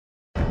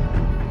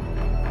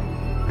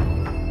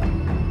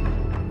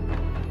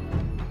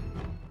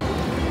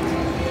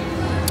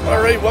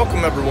Alright,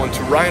 welcome everyone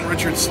to Ryan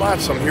Richards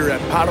Slots. I'm here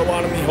at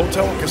Potawatomi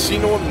Hotel and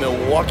Casino in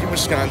Milwaukee,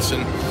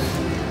 Wisconsin.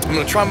 I'm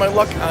going to try my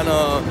luck on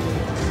a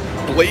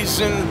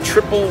blazing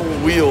triple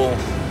wheel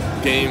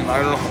game.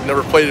 I don't know, I've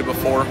never played it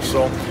before.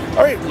 So,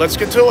 alright, let's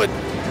get to it.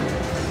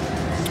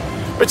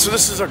 Alright, so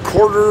this is a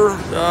quarter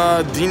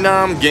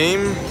denom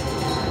game.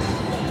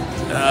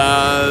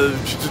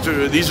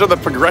 These are the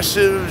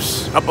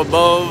progressives up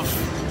above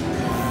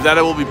that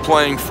I will be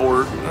playing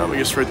for. I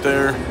guess right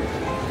there.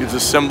 Gives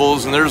the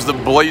symbols, and there's the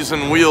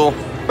blazing wheel.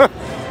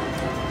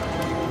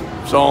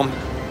 So, all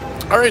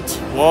right.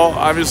 Well,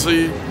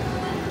 obviously,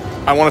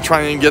 I want to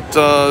try and get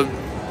the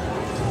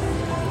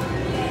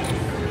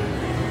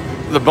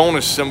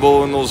bonus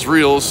symbol in those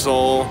reels.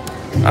 So,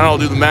 I'll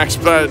do the max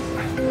bet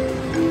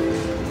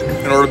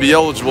in order to be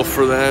eligible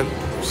for that.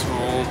 So,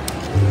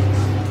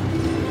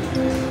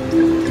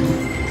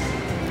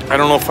 I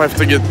don't know if I have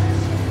to get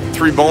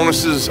 3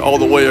 bonuses all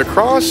the way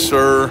across,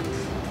 or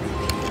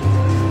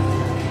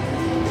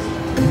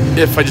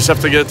if I just have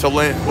to get it to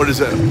land. What is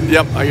that?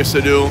 Yep, I guess I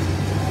do.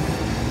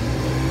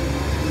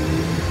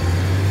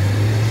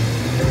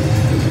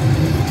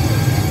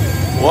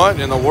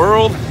 What in the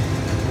world?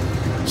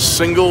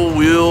 Single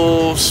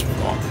wheels.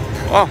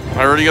 Oh, I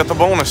already got the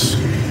bonus.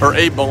 Or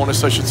a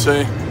bonus, I should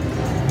say.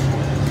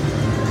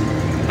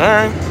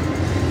 Alright.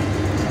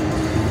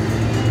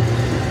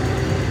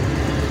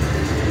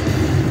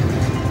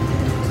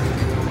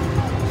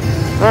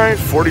 Alright,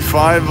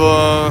 45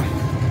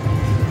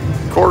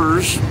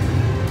 quarters.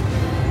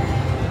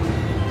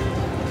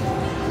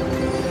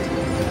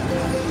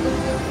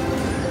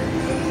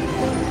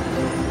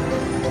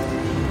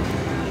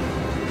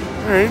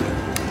 Alright,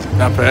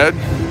 not bad.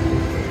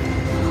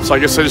 So I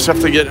guess I just have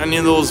to get any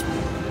of those.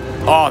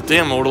 Oh,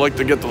 damn, I would have liked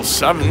to get those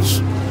 7's.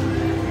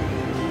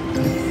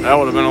 That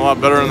would have been a lot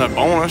better than that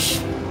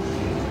bonus.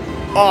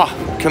 Oh,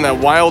 can that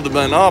wild have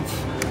been up?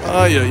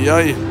 Ay, ay,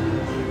 ay.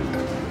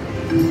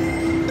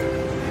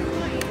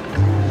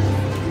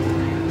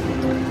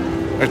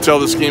 I tell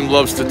this game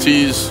loves to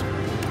tease.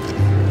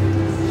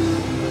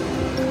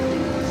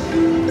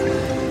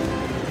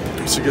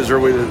 So is there a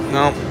way to,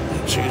 no,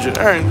 change it.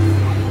 All right.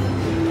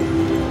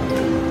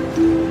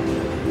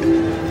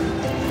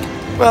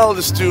 Well,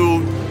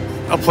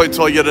 I'll play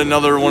till I get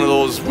another one of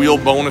those wheel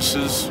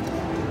bonuses.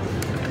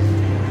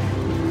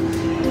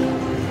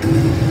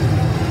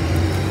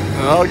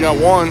 Oh, I got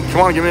one.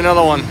 Come on, give me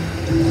another one.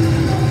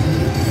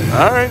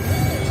 All right.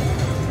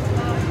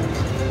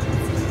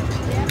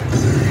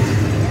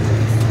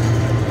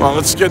 Well,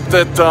 let's get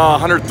that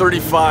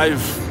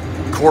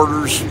 135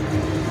 quarters.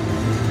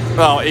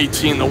 Well,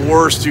 18, the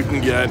worst you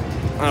can get,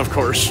 of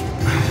course.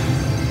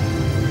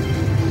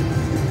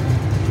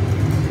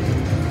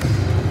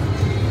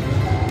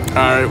 All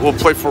right, we'll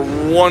play for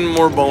one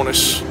more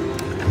bonus.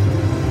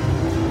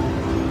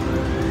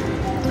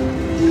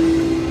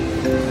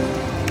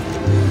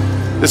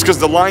 It's because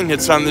the line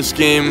hits on this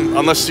game,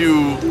 unless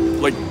you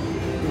like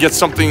get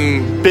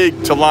something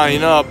big to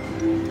line up,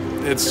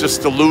 it's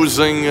just a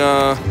losing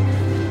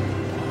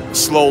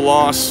slow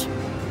loss.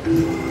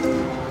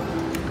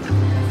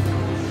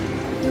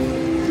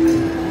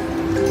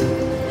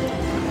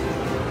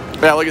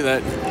 Yeah, look at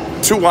that.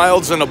 2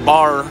 wilds and a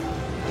bar.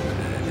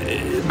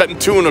 Betting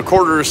 2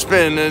 1/4 a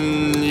spin,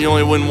 and you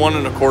only win 1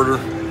 1/4.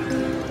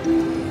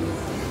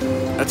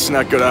 That's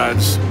not good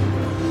odds.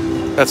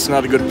 That's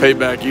not a good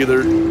payback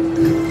either.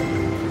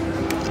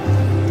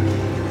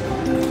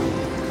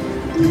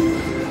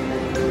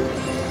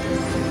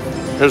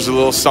 Here's a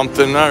little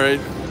something. All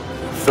right,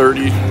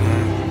 30.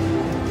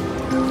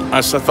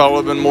 I thought it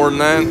would have been more than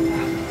that.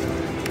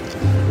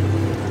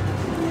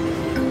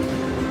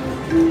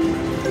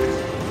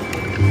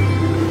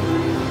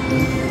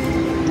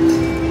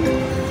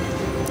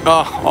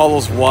 Oh, all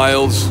those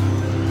wilds.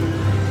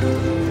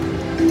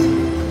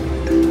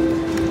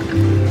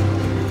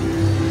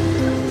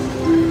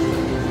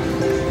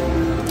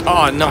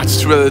 Oh, nuts.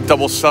 Too bad the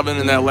double 7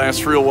 in that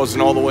last reel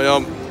wasn't all the way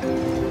up.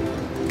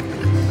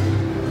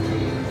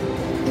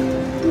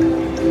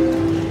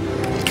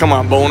 Come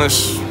on,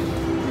 bonus.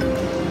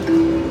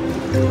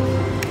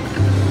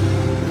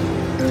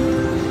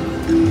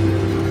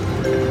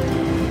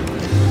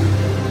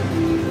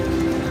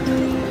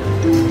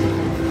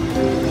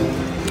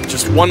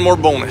 One more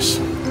bonus.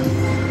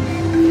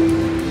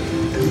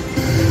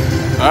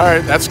 All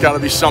right, that's got to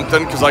be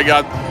something, because I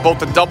got both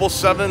the double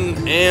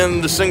 7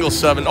 and the single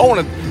 7. Oh,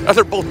 and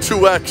they're both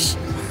 2x.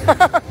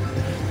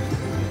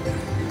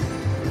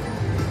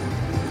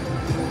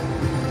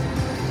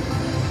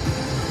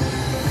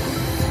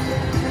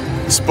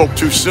 Spoke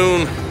too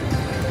soon.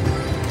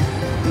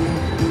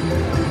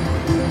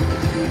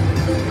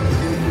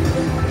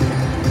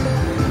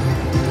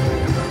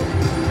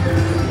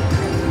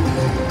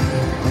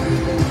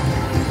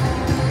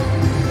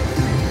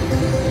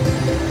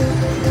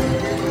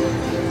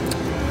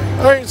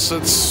 Alright, so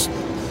it's, I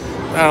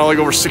don't know, like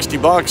over 60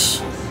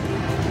 bucks.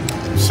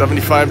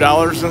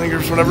 $75, I think,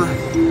 or whatever.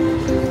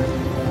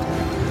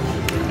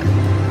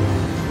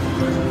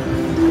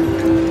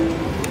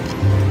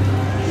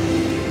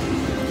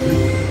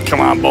 Come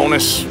on,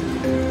 bonus.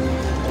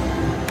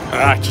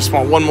 I just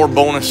want one more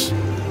bonus.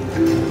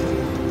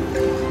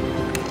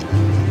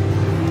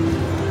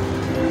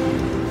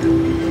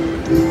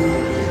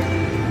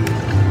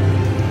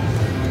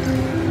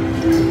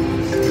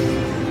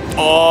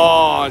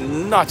 Oh,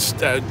 nuts.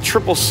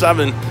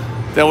 777.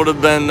 That would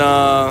have been,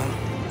 I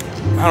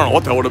don't know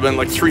what that would have been,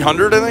 like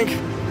 300, I think.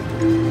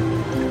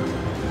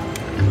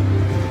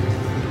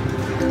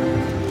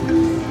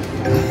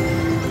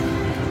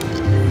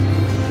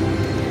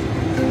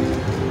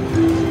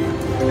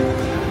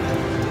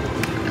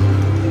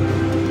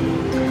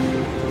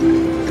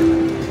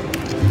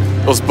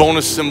 Those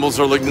bonus symbols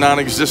are like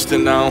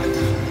non-existent now.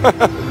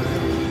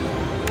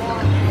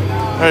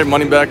 All right,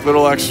 money back,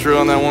 little extra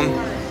on that one.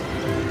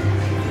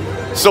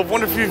 So I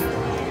wonder if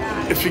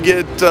you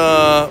get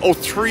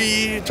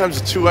 3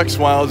 times the 2x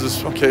wilds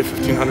is okay,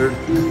 1,500.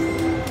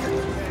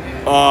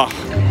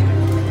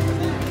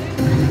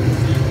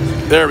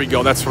 There we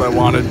go. That's what I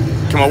wanted.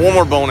 Come on, one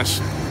more bonus.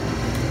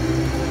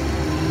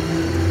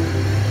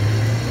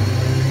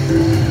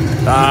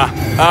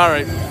 All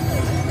right.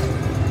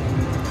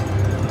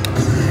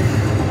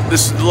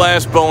 This is the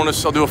last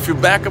bonus. I'll do a few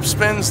backup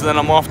spins, then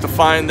I'm off to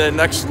find the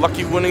next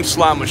lucky winning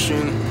slot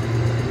machine.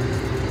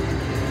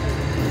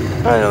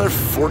 All right, another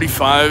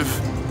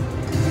 45.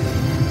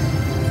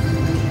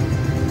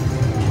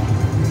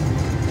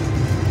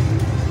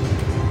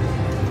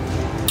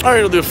 All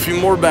right, I'll do a few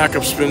more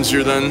backup spins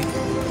here then.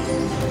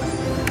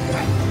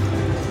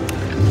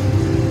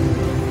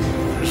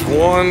 There's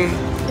one.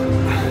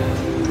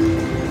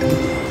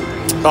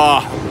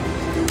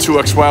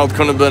 2x wild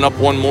couldn't have been up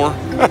one more.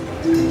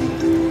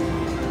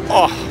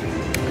 Oh,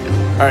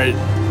 all right.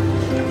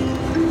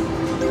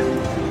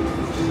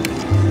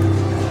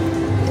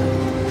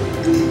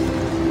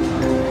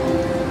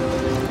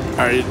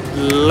 All right,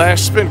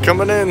 last spin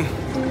coming in.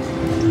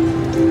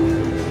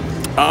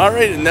 All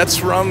right, and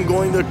that's where I'm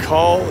going to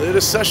call it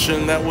a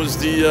session. That was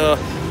the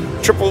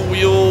triple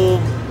wheel,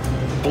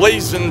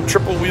 blazing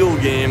triple wheel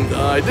game.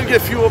 I did get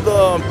a few of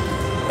the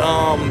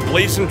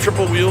blazing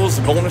triple wheels,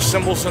 the bonus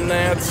symbols and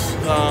that.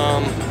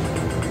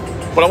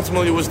 But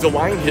ultimately, it was the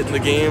line hit in the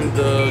game,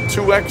 the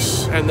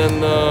 2x, and then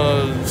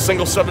the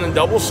single 7 and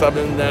double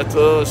 7 that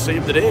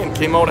saved the day and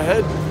came out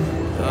ahead,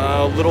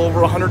 a little over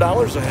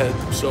 $100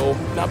 ahead. So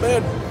not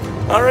bad.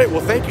 All right,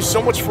 well, thank you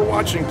so much for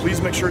watching.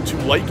 Please make sure to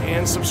like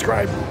and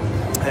subscribe.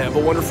 Have a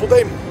wonderful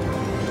day.